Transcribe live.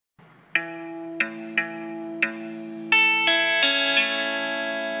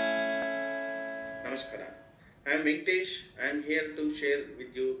Namaskara. I am Venkatesh. I am here to share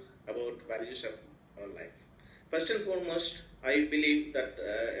with you about values of our life. First and foremost, I believe that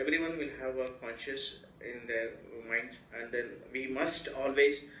everyone will have a conscious in their mind, and then we must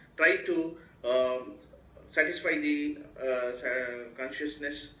always try to satisfy the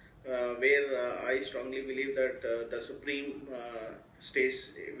consciousness where I strongly believe that the supreme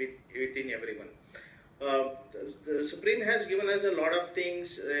stays within everyone. The Supreme has given us a lot of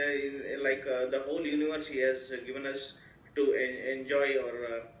things, like the whole universe He has given us to enjoy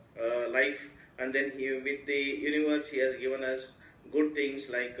our life, and then with the universe He has given us good things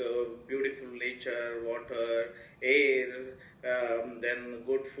like beautiful nature, water, air, then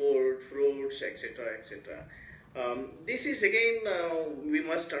good food, fruits, etc., etc. This is again, we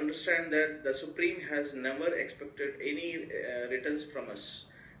must understand that the Supreme has never expected any returns from us,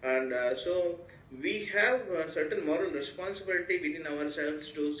 and so we have a certain moral responsibility within ourselves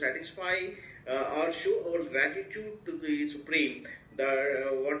to satisfy or show our gratitude to the Supreme,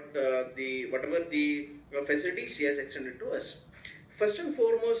 whatever the facilities He has extended to us. First and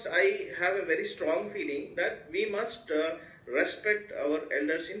foremost, I have a very strong feeling that we must respect our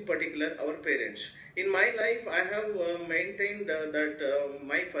elders, in particular our parents. In my life, I have maintained that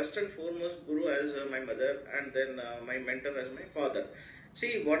my first and foremost guru as my mother, and then my mentor as my father.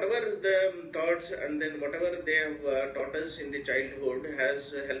 See, whatever the thoughts and then whatever they have taught us in the childhood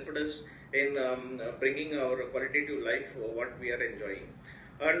has helped us in bringing our qualitative life, what we are enjoying.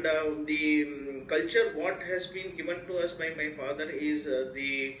 And the culture what has been given to us by my father is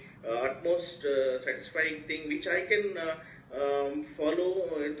the utmost satisfying thing which I can follow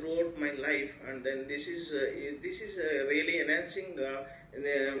throughout my life, and then this is really enhancing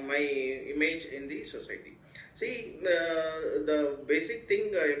my image in the society. See, the basic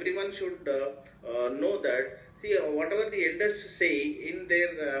thing everyone should know that, see, whatever the elders say in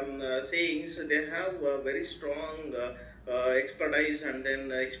their sayings, they have very strong expertise and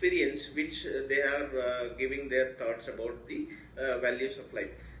then experience which they are giving their thoughts about the values of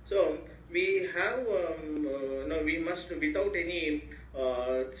life. So we have, no, we must, without any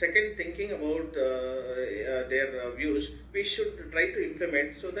second thinking about their views, we should try to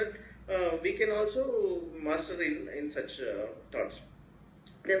implement so that we can also master in such thoughts.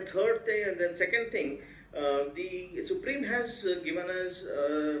 Then third thing, and then second thing, the Supreme has given us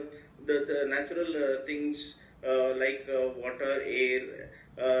the natural things like water, air,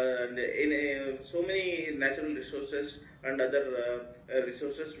 and in so many natural resources and other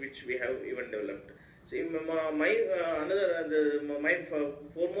resources which we have even developed. See, my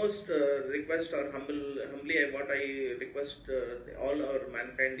foremost request, or humbly what I request all our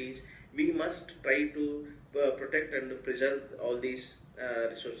mankind is, we must try to protect and preserve all these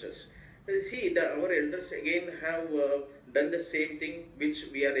resources. See, our elders again have done the same thing which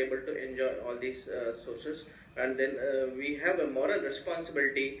we are able to enjoy all these sources, and then we have a moral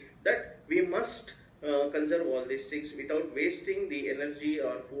responsibility that we must conserve all these things without wasting the energy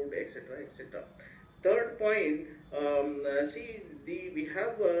or food, etc., etc. Third point, see, we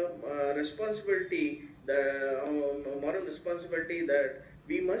have a responsibility, the moral responsibility that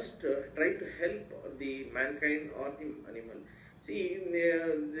we must try to help the mankind or the animal. See,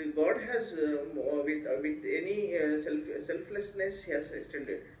 the God has with any selflessness He has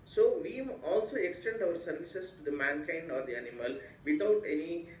extended. So we also extend our services to the mankind or the animal without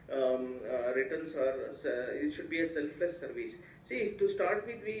any returns, or it should be a selfless service. See, to start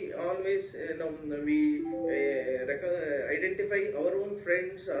with, we always we identify our own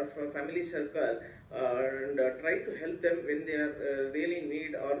friends or family circle and try to help them when they are really in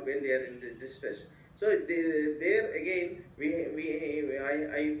need or when they are in distress. So there again,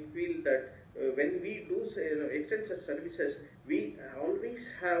 I feel that when we do extend such services, we always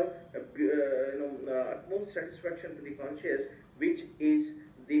have utmost satisfaction to the conscious, which is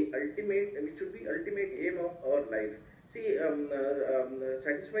the ultimate, which should be ultimate aim of our life. See,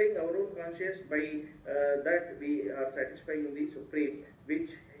 satisfying our own conscious, by that we are satisfying the Supreme,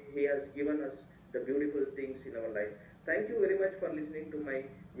 which He has given us the beautiful things in our life. Thank you very much for listening to my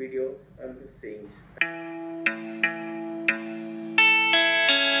video and sayings.